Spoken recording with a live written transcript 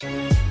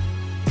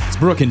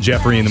Brooke and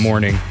Jeffrey in the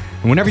morning.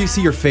 And whenever you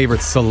see your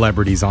favorite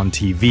celebrities on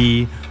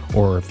TV,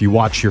 or if you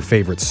watch your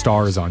favorite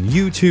stars on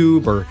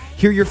YouTube, or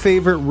hear your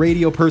favorite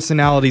radio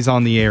personalities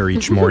on the air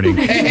each morning,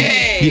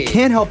 you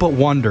can't help but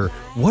wonder,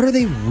 what are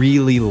they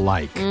really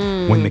like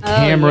when the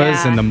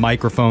cameras and the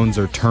microphones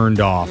are turned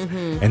off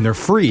and they're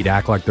free to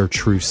act like their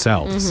true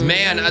selves?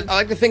 Man, I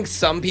like to think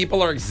some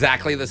people are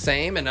exactly the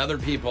same and other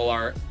people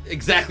are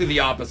exactly the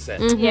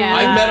opposite. Yeah.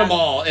 I've met them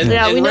all. In we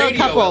know radio, a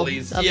couple at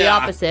least. of the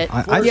opposite.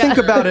 I think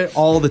about it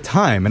all the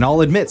time, and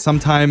I'll admit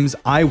sometimes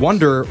I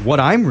wonder what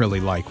I'm really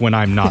like when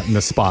I'm not in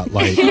the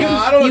spotlight.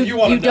 I don't know if you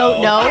want to know.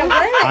 You don't know?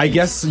 I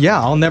guess,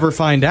 I'll never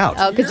find out.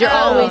 Oh, because you're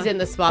always in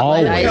the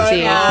spotlight, Always. I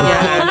see.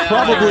 Yeah.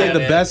 Probably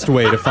the best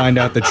way to find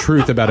out the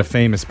truth about a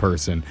famous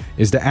person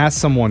is to ask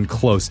someone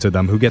close to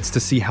them who gets to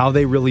see how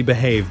they really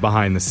behave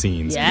behind the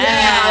scenes.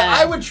 Yeah,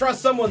 I would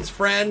trust someone's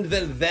friend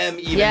than them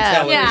even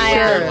telling me what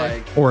they're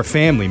like. Or a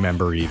family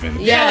member even.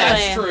 Yeah,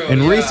 that's true.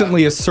 And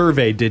recently a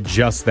survey did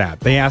just that.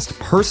 They asked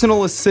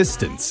personal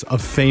assistants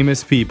of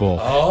famous people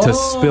to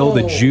spill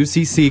the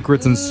juicy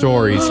secrets and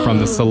stories from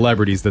the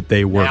celebrities that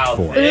they worked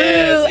for.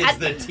 This is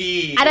the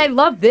tea. And I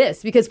love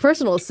this because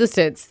personal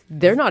assistants,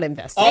 they're not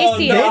invested. Oh,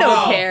 They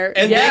don't care.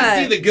 And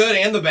they see the good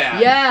and the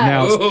bad. Yeah.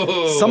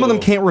 Now, some of them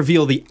can't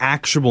reveal the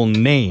actual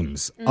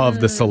names of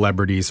the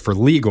celebrities for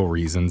legal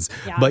reasons,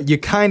 but you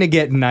kind of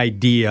get an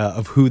idea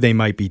of who they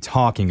might be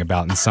talking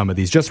about in some of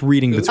these, just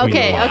reading between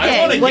the lines.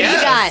 Okay. What do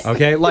you got?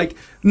 Okay, like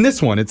in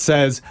this one, it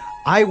says,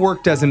 I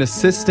worked as an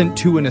assistant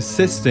to an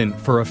assistant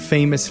for a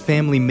famous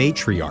family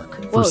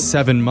matriarch for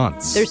 7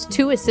 months. There's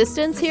 2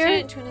 assistants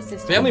here?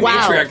 Family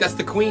matriarch, that's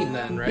the queen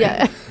then, right?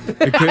 Yeah.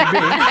 It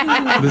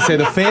could be. They say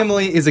the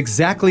family is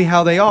exactly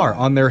how they are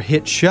on their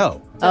hit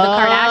show. The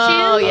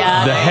Kardashians? Oh,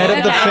 yeah. The head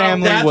of the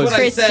family That's was what I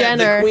Kris said,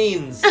 Jenner. the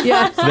queens.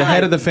 Yeah. the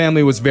head of the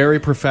family was very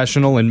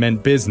professional and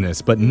meant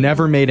business, but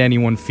never made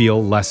anyone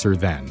feel lesser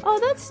than. Oh,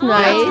 that's That's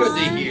nice. good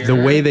to hear. The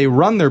way they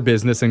run their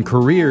business and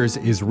careers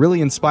is really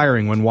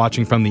inspiring when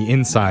watching from the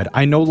inside.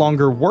 I no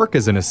longer work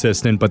as an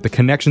assistant, but the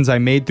connections I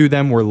made through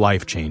them were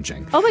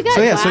life-changing. Oh my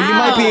God, So you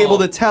might be wow. able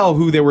to tell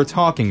who they were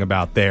talking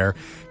about there.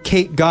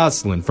 Kate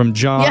Gosselin from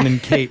John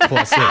and Kate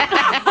Plus 8.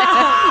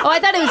 Oh, I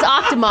thought it was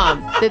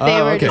Optimum that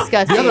they were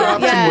discussing. The other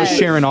option was Yes.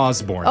 Sharon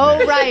Osbourne. Oh,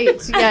 there. right.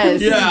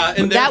 Yes. Yeah,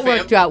 and that their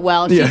worked out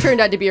well. She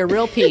turned out to be a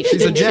real peach.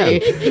 She's a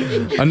didn't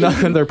gem. she?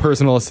 Another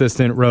personal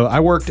assistant wrote, I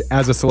worked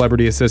as a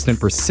celebrity assistant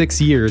for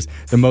 6 years.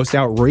 The most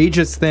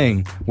outrageous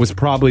thing was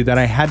probably that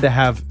I had to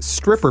have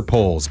stripper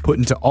poles put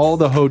into all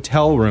the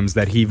hotel rooms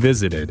that he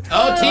visited.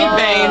 Oh,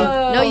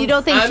 T-Pain. No, you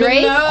don't think I'm in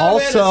Drake? love.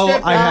 Also,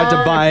 I had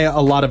to buy a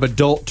lot of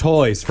adult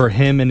toys for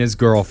him and his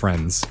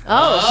girlfriends.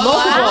 Oh,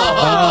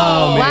 multiple.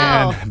 Oh, man.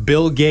 Wow.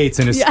 Bill Gates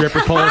and his stripper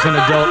poles and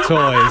adult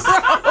toys.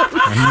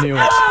 I knew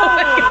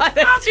it.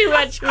 That's too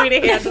much for me to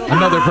handle.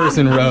 Another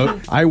person wrote,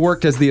 I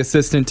worked as the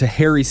assistant to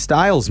Harry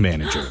Styles'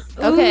 manager.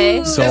 Okay.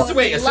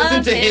 Wait,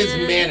 assistant to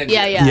his manager.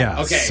 Yeah.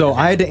 Yeah, Okay. so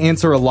I had to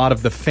answer a lot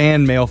of the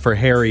fan mail for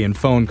Harry and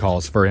phone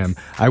calls for him.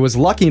 I was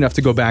lucky enough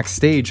to go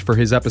backstage for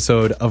his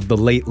episode of The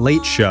Late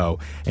Late Show,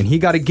 and he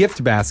got a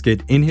gift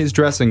basket in his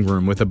dressing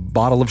room with a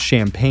bottle of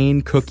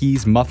champagne,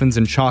 cookies, muffins,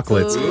 and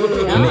chocolates.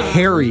 And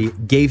Harry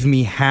gave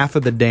me half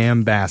of the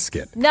damn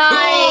basket. Nice,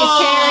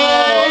 Oh,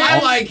 Harry. I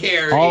like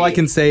Harry. All I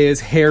can say is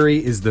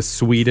Harry is the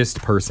sweetest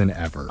person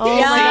ever. Oh,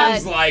 He my God.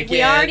 seems like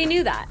We it. already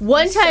knew that.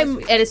 One time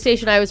at a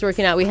station I was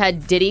working at, we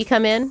had Diddy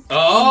come in.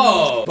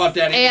 Oh, Puff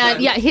Daddy. And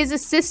yeah, his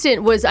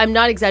assistant was, I'm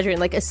not exaggerating,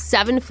 like a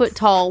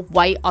 7-foot-tall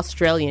white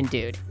Australian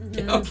dude.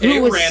 Okay,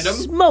 Who was random.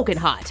 smoking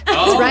hot,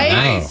 Oh, right?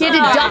 nice. He had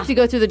to duck to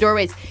go through the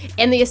doorways.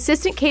 And the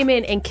assistant came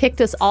in and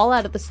kicked us all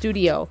out of the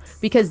studio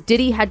because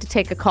Diddy had to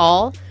take a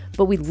call,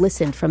 but we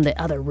listened from the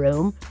other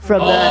room, from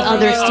the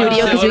other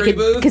studio, auxiliary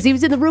booth? because he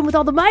was in the room with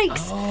all the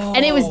mics.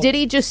 And it was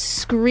Diddy just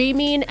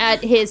screaming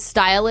at his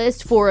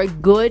stylist for a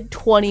good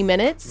 20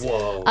 minutes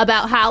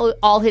about how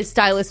all his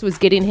stylist was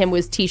getting him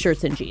was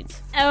t-shirts and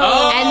jeans.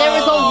 Oh. And there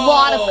was a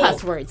lot of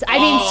cuss words. I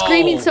mean,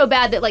 screaming so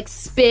bad that like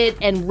spit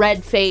and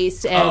red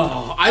faced and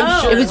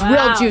I'm sure it was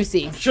real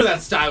juicy. I'm sure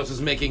that stylist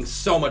was making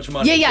so much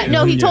money. Yeah. too.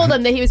 No, he told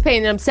them that he was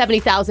paying them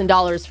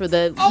 $70,000 for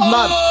the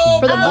month.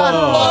 For the month.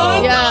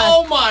 month. Yeah.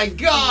 Oh my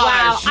gosh.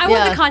 Wow. I want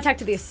Yeah. the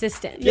contact of the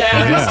assistant. Yeah.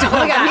 Oh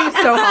my God, he was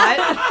so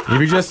hot. If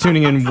you're just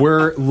tuning in,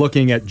 we're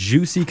looking at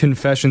juicy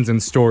confessions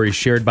and stories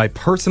shared by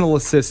personal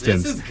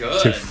assistants This is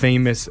good. to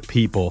famous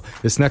people.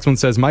 This next one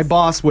says, my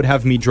boss would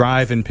have me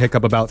drive and pick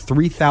up about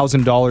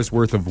 $3,000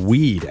 worth of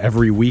weed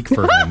every week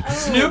for him.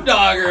 Snoop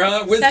Dogger,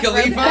 huh? Wiz Seth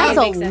Khalifa. Rogen. That's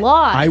Makes a sense.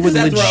 lot. I would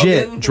Seth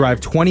legit Rogen.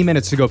 drive 20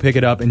 minutes to go pick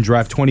it up and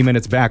drive 20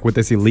 minutes back with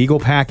this illegal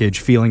package,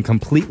 feeling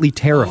completely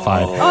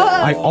terrified.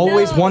 I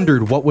always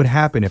wondered what would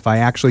happen if I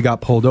actually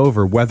got pulled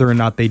over, whether or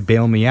not they'd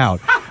bail me out.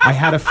 I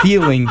had a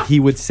feeling he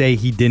would say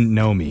he didn't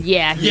know me.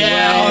 Yeah.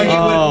 Yeah.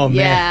 Oh, man.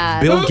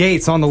 Yeah. Bill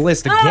Gates on the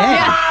list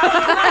again.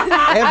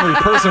 Every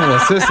personal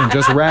assistant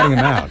just ratting him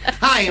out.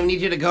 Hi, I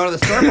need you to go to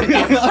the store and pick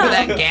up some of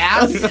that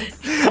gas,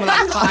 some of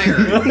fire.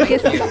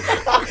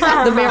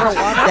 The marijuana.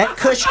 That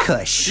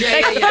kush.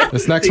 Yeah.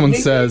 This next one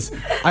says,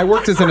 I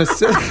worked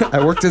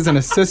as an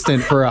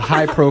assistant for a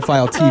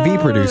high-profile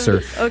TV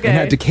producer okay. and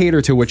had to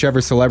cater to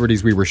whichever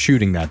celebrities we were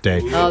shooting that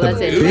day. Oh, the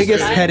that's interesting.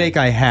 biggest headache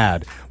I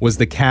had was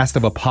the cast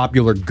of a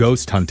popular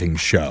ghost hunting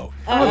show.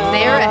 Oh,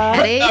 they're a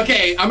headache.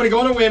 Okay, I'm gonna go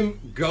on a whim.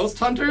 Ghost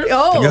hunters?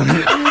 Oh,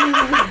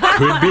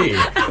 Could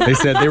be. They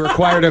said they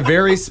required a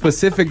very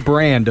specific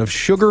brand of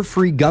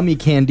sugar-free gummy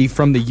candy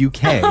from the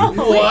UK,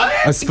 What?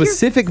 a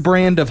specific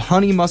brand of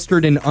honey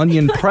mustard and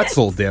onion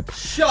pretzel dip,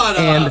 Shut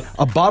and up.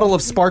 a bottle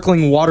of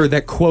sparkling water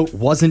that, quote,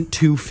 wasn't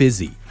too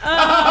fizzy.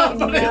 did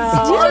you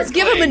just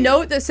give him a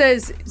note that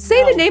says,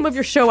 say the name of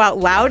your show out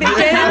loud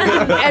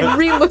again and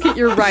re-look at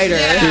your writer?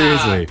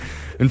 Seriously.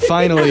 And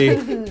finally,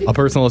 a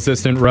personal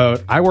assistant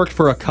wrote, I worked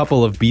for a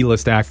couple of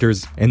B-list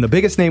actors, and the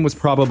biggest name was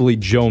probably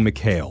Joe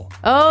McHale.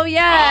 Oh,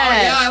 yeah.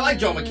 Oh, yeah, I like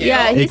Joe McHale.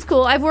 Yeah, he's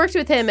cool. I've worked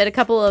with him at a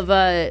couple of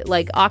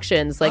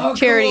auctions, like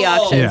charity cool.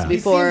 auctions Yeah.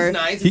 before. He seems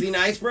nice. Is he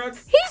nice, Brooke?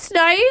 He's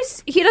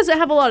nice. He doesn't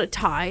have a lot of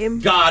time.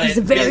 Got it. He's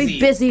a very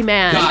busy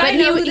man. Got But it. I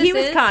know who he this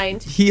was is.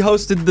 kind. He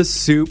hosted The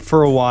Soup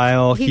for a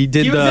while. He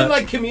did He was the in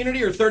like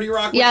Community or 30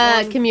 Rock. Which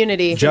Yeah, one?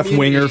 Community. Jeff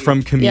Community. Winger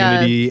from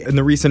Community. In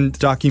the recent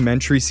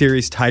documentary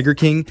series Tiger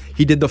King,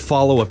 he did the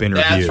follow-up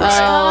interviews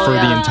right. for the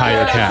yeah.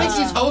 entire I think cast.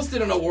 he's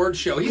hosted an award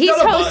show. He's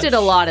done hosted bunch. a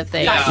lot of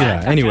things. Yeah.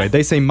 Yeah, anyway,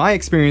 they say my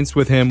experience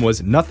with him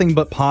was nothing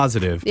but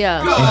positive.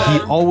 Yeah.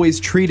 And he always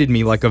treated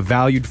me like a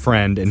valued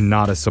friend and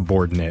not a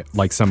subordinate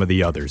like some of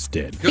the others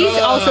did. He's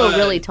also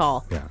really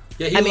tall. Yeah.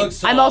 Yeah, he I mean, looks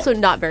tall. I'm also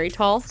not very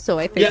tall, so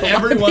I think Yeah, a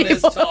lot of everyone is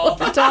people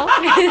tall. are tall.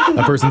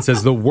 A person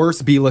says the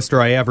worst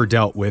B-lister I ever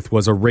dealt with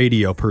was a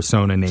radio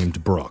persona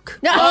named Brooke.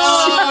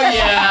 Oh,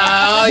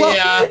 yeah. Oh,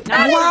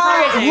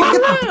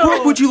 yeah.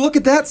 Brooke, would you look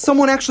at that?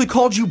 Someone actually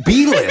called you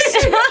B-list.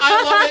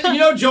 I love it. You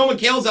know, Joe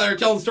McHale's out there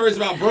telling stories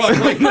about Brooke.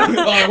 Like,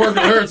 oh, I work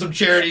with her at some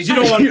charities. You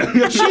don't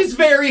want. She's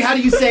very, how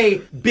do you say,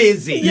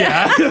 busy.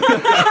 Yeah.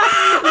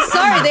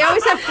 Sorry, they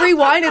always have free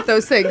wine at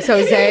those things,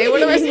 Jose.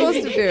 What am I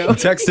supposed to do?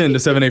 Text in to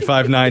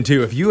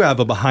 78592 if you have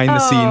a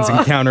behind-the-scenes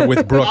encounter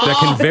with Brooke that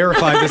can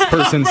verify this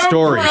person's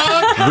story.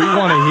 We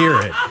want to hear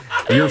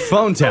it. Your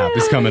phone tap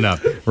is coming up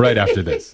right after this.